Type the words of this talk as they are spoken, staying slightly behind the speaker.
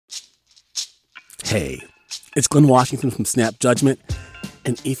Hey, it's Glenn Washington from Snap Judgment.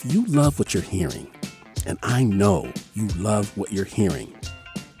 And if you love what you're hearing, and I know you love what you're hearing,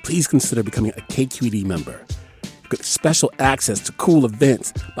 please consider becoming a KQED member. You get special access to cool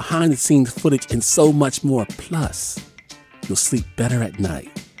events, behind-the-scenes footage, and so much more. Plus, you'll sleep better at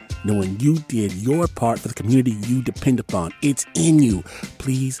night knowing you did your part for the community you depend upon. It's in you.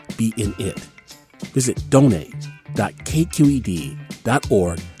 Please be in it. Visit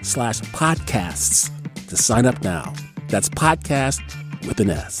donate.kqed.org/podcasts to sign up now. That's podcast with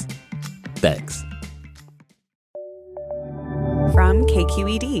an S. Thanks. From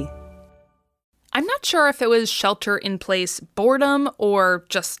KQED. I'm not sure if it was shelter-in-place boredom or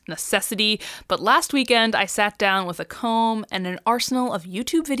just necessity, but last weekend I sat down with a comb and an arsenal of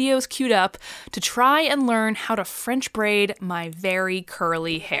YouTube videos queued up to try and learn how to French braid my very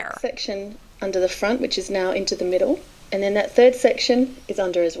curly hair. Section under the front, which is now into the middle, and then that third section is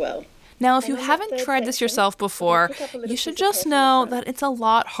under as well. Now, if you haven't tried this yourself before, you should just know that it's a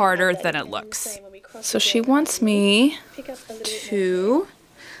lot harder than it looks. So she wants me to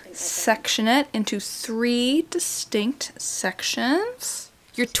section it into 3 distinct sections.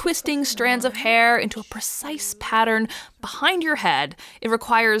 You're twisting strands of hair into a precise pattern behind your head. It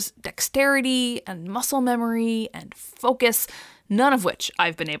requires dexterity and muscle memory and focus, none of which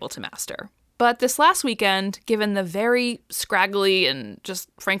I've been able to master. But this last weekend, given the very scraggly and just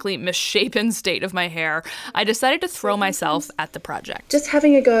frankly misshapen state of my hair, I decided to throw myself at the project. Just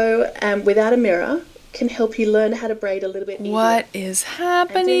having a go without a mirror can help you learn how to braid a little bit easier. What is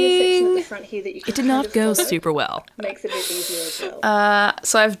happening? It did not go super well. Makes it a bit easier as well.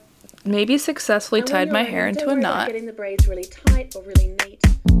 So I've maybe successfully tied my hair into a knot. Getting the braids really tight or really neat.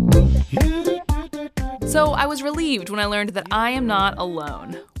 So I was relieved when I learned that I am not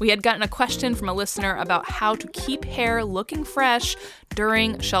alone. We had gotten a question from a listener about how to keep hair looking fresh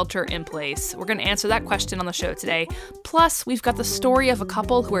during shelter in place. We're going to answer that question on the show today. Plus, we've got the story of a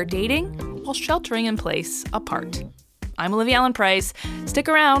couple who are dating while sheltering in place apart. I'm Olivia Allen Price. Stick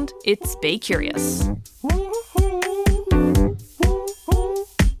around. It's Bay Curious.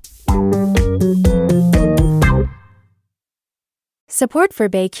 Support for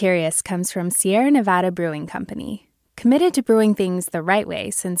Bay Curious comes from Sierra Nevada Brewing Company, committed to brewing things the right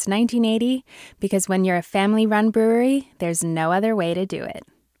way since 1980, because when you're a family-run brewery, there's no other way to do it.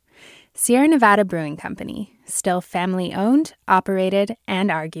 Sierra Nevada Brewing Company, still family-owned, operated,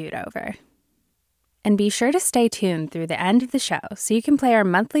 and argued over. And be sure to stay tuned through the end of the show so you can play our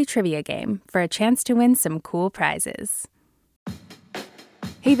monthly trivia game for a chance to win some cool prizes.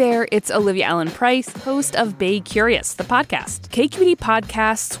 Hey there, it's Olivia Allen Price, host of Bay Curious, the podcast. KQED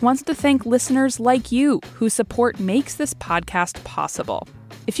Podcasts wants to thank listeners like you whose support makes this podcast possible.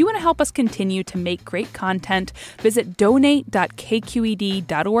 If you want to help us continue to make great content, visit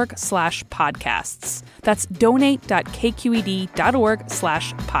donate.kqed.org/podcasts. That's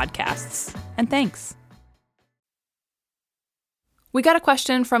donate.kqed.org/podcasts. And thanks. We got a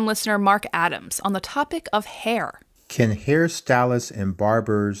question from listener Mark Adams on the topic of hair. Can hairstylists and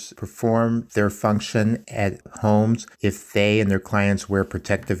barbers perform their function at homes if they and their clients wear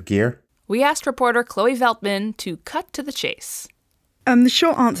protective gear? We asked reporter Chloe Veltman to cut to the chase. The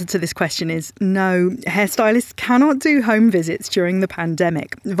short answer to this question is no. Hairstylists cannot do home visits during the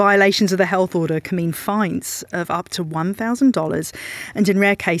pandemic. Violations of the health order can mean fines of up to $1,000 and, in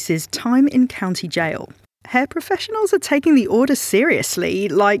rare cases, time in county jail. Hair professionals are taking the order seriously,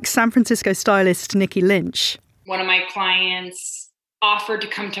 like San Francisco stylist Nikki Lynch. One of my clients offered to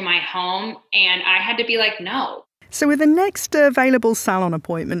come to my home, and I had to be like, no. So with the next available salon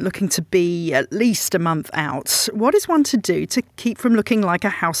appointment looking to be at least a month out, what is one to do to keep from looking like a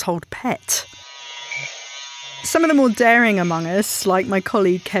household pet? Some of the more daring among us, like my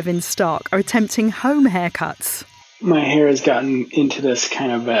colleague Kevin Stark, are attempting home haircuts. My hair has gotten into this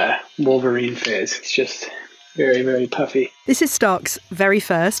kind of Wolverine phase. It's just very, very puffy. This is Stark's very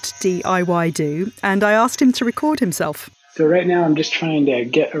first DIY do, and I asked him to record himself. So right now I'm just trying to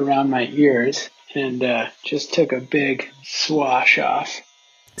get around my ears and just took a big swash off.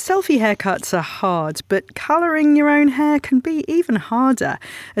 Selfie haircuts are hard, but colouring your own hair can be even harder,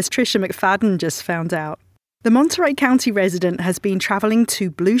 as Trisha McFadden just found out. The Monterey County resident has been travelling to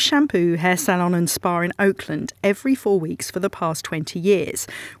Blue Shampoo Hair Salon and Spa in Oakland every 4 weeks for the past 20 years,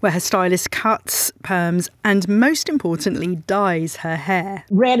 where her stylist cuts, perms, and most importantly, dyes her hair.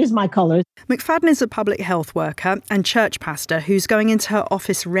 Red is my colour. McFadden is a public health worker and church pastor who's going into her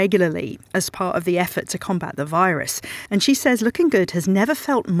office regularly as part of the effort to combat the virus. And she says looking good has never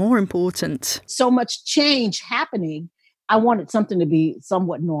felt more important. So much change happening. I wanted something to be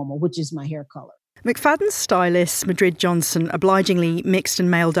somewhat normal, which is my hair color. McFadden's stylist, Madrid Johnson, obligingly mixed and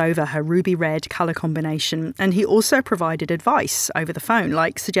mailed over her ruby red colour combination, and he also provided advice over the phone,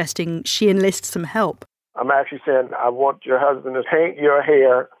 like suggesting she enlist some help. I'm actually saying I want your husband to paint your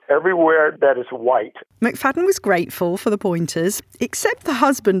hair everywhere that is white. McFadden was grateful for the pointers, except the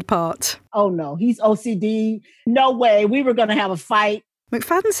husband part. Oh no, he's OCD. No way, we were going to have a fight.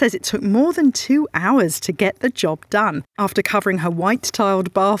 McFadden says it took more than 2 hours to get the job done, after covering her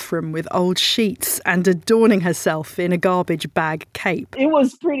white-tiled bathroom with old sheets and adorning herself in a garbage bag cape. It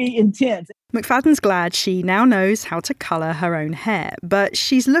was pretty intense. McFadden's glad she now knows how to colour her own hair, but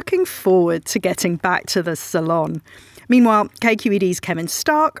she's looking forward to getting back to the salon. Meanwhile, KQED's Kevin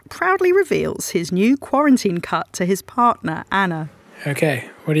Stark proudly reveals his new quarantine cut to his partner, Anna. Okay,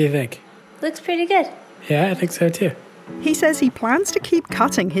 what do you think? Looks pretty good. Yeah, I think so too. He says he plans to keep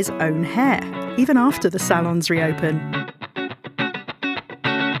cutting his own hair, even after the salons reopen.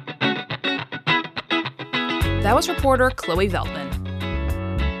 That was reporter Chloe Veltman.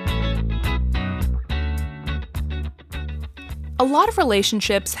 A lot of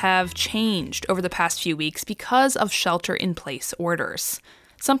relationships have changed over the past few weeks because of shelter-in-place orders.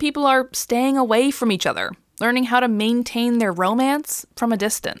 Some people are staying away from each other, learning how to maintain their romance from a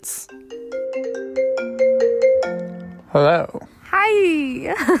distance. Hello.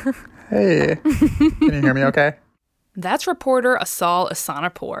 Hi. Hey. Can you hear me okay? That's reporter Asal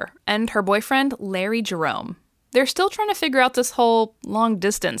Asanapour and her boyfriend Larry Jerome. They're still trying to figure out this whole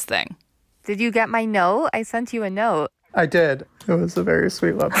long-distance thing. Did you get my note? I sent you a note. I did. It was a very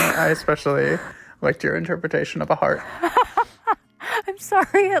sweet love note. I especially liked your interpretation of a heart. I'm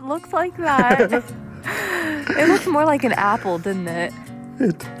sorry, it looks like that. It looked more like an apple, didn't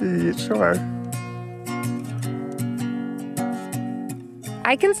it? Sure.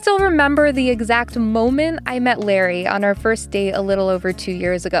 I can still remember the exact moment I met Larry on our first date a little over 2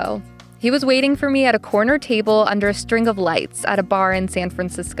 years ago. He was waiting for me at a corner table under a string of lights at a bar in San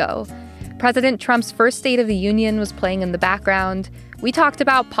Francisco. President Trump's first State of the Union was playing in the background. We talked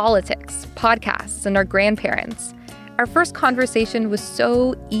about politics, podcasts, and our grandparents. Our first conversation was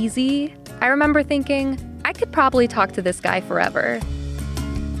so easy. I remember thinking, I could probably talk to this guy forever.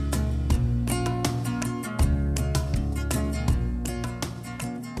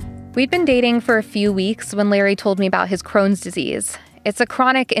 We'd been dating for a few weeks when Larry told me about his Crohn's disease. It's a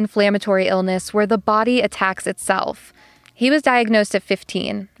chronic inflammatory illness where the body attacks itself. He was diagnosed at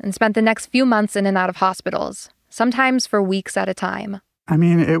 15 and spent the next few months in and out of hospitals, sometimes for weeks at a time. I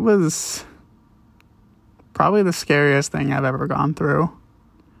mean, it was probably the scariest thing I've ever gone through.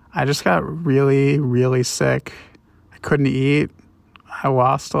 I just got really, really sick. I couldn't eat. I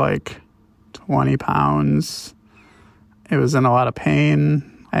lost like 20 pounds. It was in a lot of pain.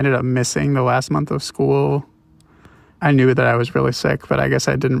 I ended up missing the last month of school. I knew that I was really sick, but I guess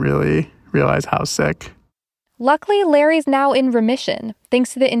I didn't really realize how sick. Luckily, Larry's now in remission,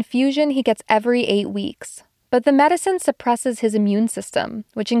 thanks to the infusion he gets every 8 weeks. But the medicine suppresses his immune system,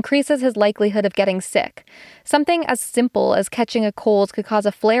 which increases his likelihood of getting sick. Something as simple as catching a cold could cause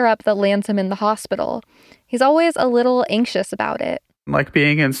a flare-up that lands him in the hospital. He's always a little anxious about it. Like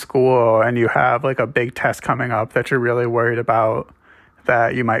being in school and you have like a big test coming up that you're really worried about,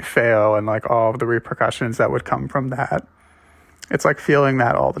 that you might fail, and like all of the repercussions that would come from that. It's like feeling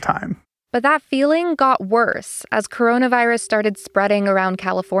that all the time. But that feeling got worse as coronavirus started spreading around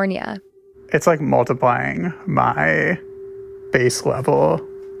California. It's like multiplying my base level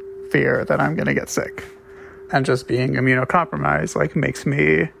fear that I'm going to get sick. And just being immunocompromised like makes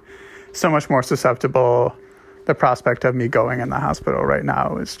me so much more susceptible. The prospect of me going in the hospital right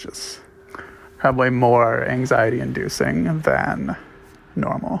now is just probably more anxiety-inducing than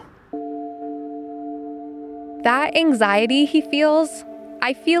normal. That anxiety he feels,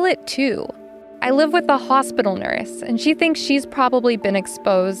 I feel it too. I live with a hospital nurse, and she thinks she's probably been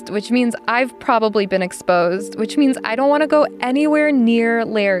exposed, which means I've probably been exposed, which means I don't want to go anywhere near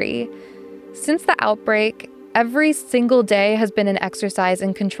Larry. Since the outbreak, every single day has been an exercise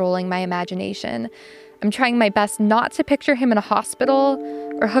in controlling my imagination. I'm trying my best not to picture him in a hospital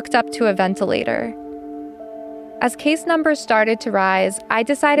or hooked up to a ventilator. As case numbers started to rise, I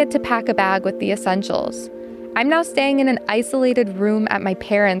decided to pack a bag with the essentials. I'm now staying in an isolated room at my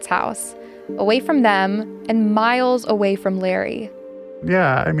parents' house, away from them and miles away from Larry.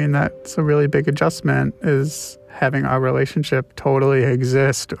 Yeah, I mean, that's a really big adjustment, is having our relationship totally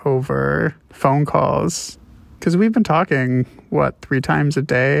exist over phone calls. Because we've been talking, 3 times a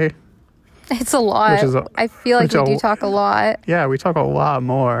day? It's a lot. I feel like we do talk a lot. Yeah, we talk a lot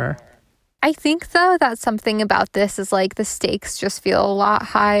more. I think, though, that something about this is like the stakes just feel a lot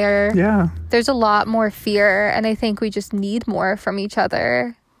higher. Yeah. There's a lot more fear, and I think we just need more from each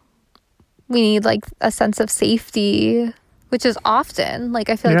other. We need like a sense of safety, which is often, like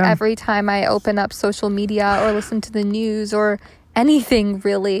I feel like every time I open up social media or listen to the news or anything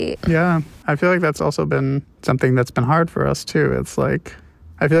really. Yeah, I feel like that's also been something that's been hard for us too. It's like,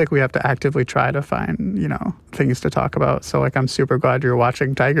 I feel like we have to actively try to find, things to talk about. So like, I'm super glad you're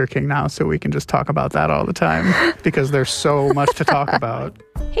watching Tiger King now so we can just talk about that all the time because there's so much to talk about.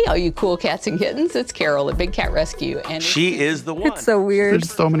 Hey, all you cool cats and kittens, it's Carol at Big Cat Rescue. And she is the one. It's so weird.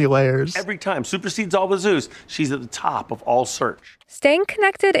 There's so many layers. Every time. Supersedes all wazoos. She's at the top of all search. Staying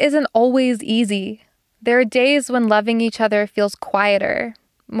connected isn't always easy. There are days when loving each other feels quieter,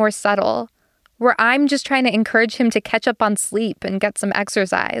 more subtle, where I'm just trying to encourage him to catch up on sleep and get some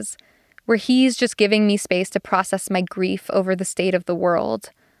exercise, where he's just giving me space to process my grief over the state of the world.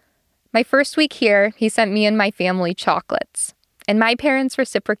 My first week here, he sent me and my family chocolates, and my parents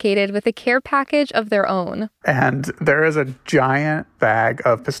reciprocated with a care package of their own. And there is a giant bag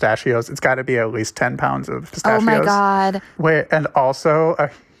of pistachios. It's got to be at least 10 pounds of pistachios. Oh my God. Wait, and also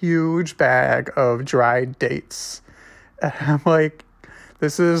a huge bag of dried dates. And I'm like,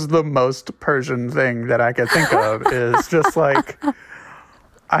 this is the most Persian thing that I could think of is just like,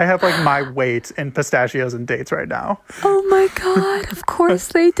 I have like my weight in pistachios and dates right now. Oh my God, of course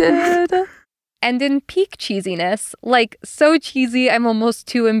they did. And in peak cheesiness, like so cheesy I'm almost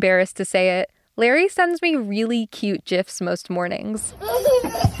too embarrassed to say it, Larry sends me really cute GIFs most mornings.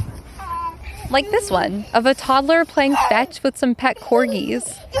 Like this one, of a toddler playing fetch with some pet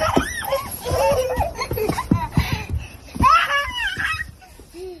corgis.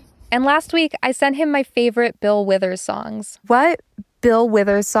 And last week, I sent him my favorite Bill Withers songs. What Bill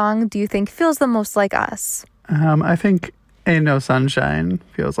Withers song do you think feels the most like us? I think Ain't No Sunshine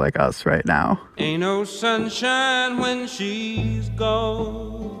feels like us right now. Ain't no sunshine when she's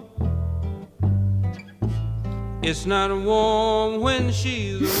gone. It's not warm when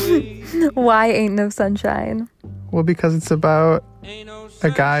she's away. Why Ain't No Sunshine? Well, because it's about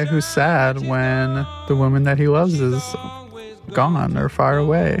a guy who's sad when the woman that he loves is gone or far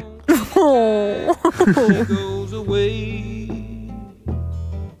away. Oh. Goes away.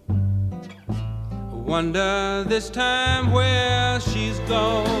 Wonder this time where she's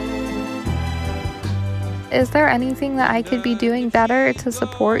gone. Is there anything that I could be doing better to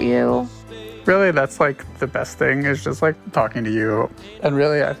support you? Really, that's like the best thing is just like talking to you. And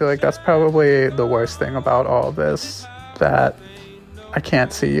really, I feel like that's probably the worst thing about all of this, that I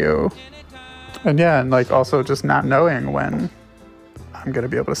can't see you. And yeah, and like also just not knowing when I'm going to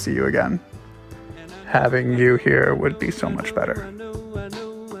be able to see you again. Having you here would be so much better.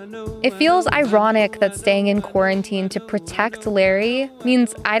 It feels ironic that staying in quarantine to protect Larry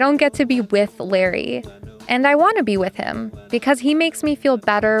means I don't get to be with Larry. And I want to be with him because he makes me feel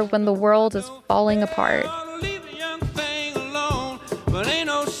better when the world is falling apart. But ain't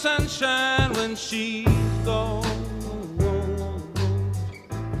no sunshine when she's gone.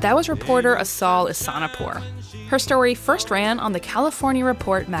 That was reporter Asal Ihsanopour. Her story first ran on the California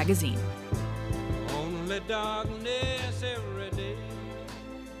Report magazine.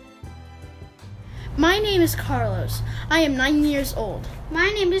 My name is Carlos. I am 9 years old. My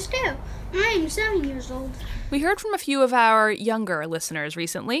name is Joe. I am 7 years old. We heard from a few of our younger listeners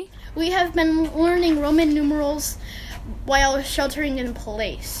recently. We have been learning Roman numerals while sheltering in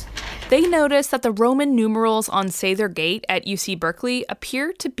place. They noticed that the Roman numerals on Sather Gate at UC Berkeley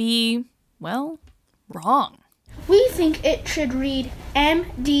appear to be, well, wrong. We think it should read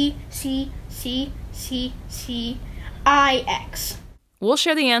MDCCCCIX. We'll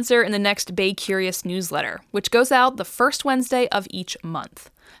share the answer in the next Bay Curious newsletter, which goes out the first Wednesday of each month.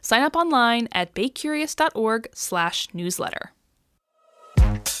 Sign up online at baycurious.org/newsletter.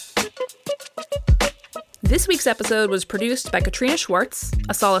 This week's episode was produced by Katrina Schwartz,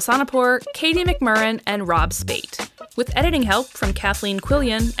 Asal Ihsanopour, Katie McMurran, and Rob Spate, with editing help from Kathleen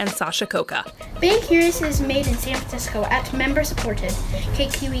Quillian and Sasha Coca. Bay Curious is made in San Francisco at member-supported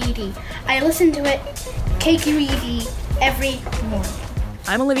KQED. I listen to it, KQED, every morning.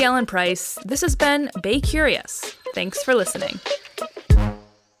 I'm Olivia Allen Price. This has been Bay Curious. Thanks for listening.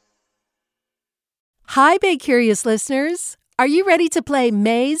 Hi, Bay Curious listeners. Are you ready to play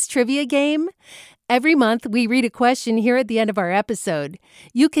May's trivia game? Every month, we read a question here at the end of our episode.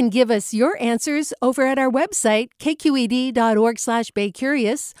 You can give us your answers over at our website,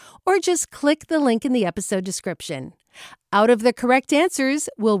 kqed.org/baycurious, or just click the link in the episode description. Out of the correct answers,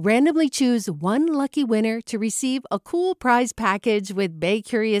 we'll randomly choose one lucky winner to receive a cool prize package with Bay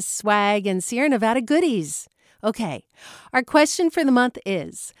Curious swag and Sierra Nevada goodies. Okay, our question for the month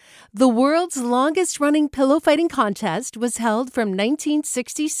is, the world's longest-running pillow fighting contest was held from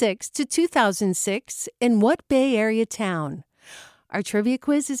 1966 to 2006 in what Bay Area town? Our trivia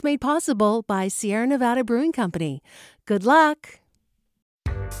quiz is made possible by Sierra Nevada Brewing Company. Good luck!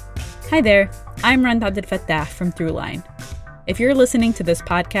 Hi there, I'm Rand Abdel-Fattah from Throughline. If you're listening to this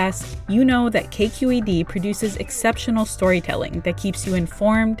podcast, you know that KQED produces exceptional storytelling that keeps you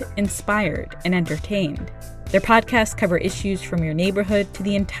informed, inspired, and entertained. Their podcasts cover issues from your neighborhood to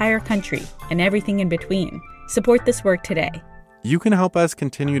the entire country and everything in between. Support this work today. You can help us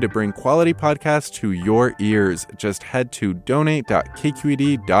continue to bring quality podcasts to your ears. Just head to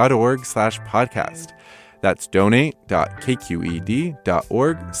donate.kqed.org/podcast. That's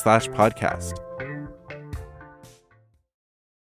donate.kqed.org/podcast.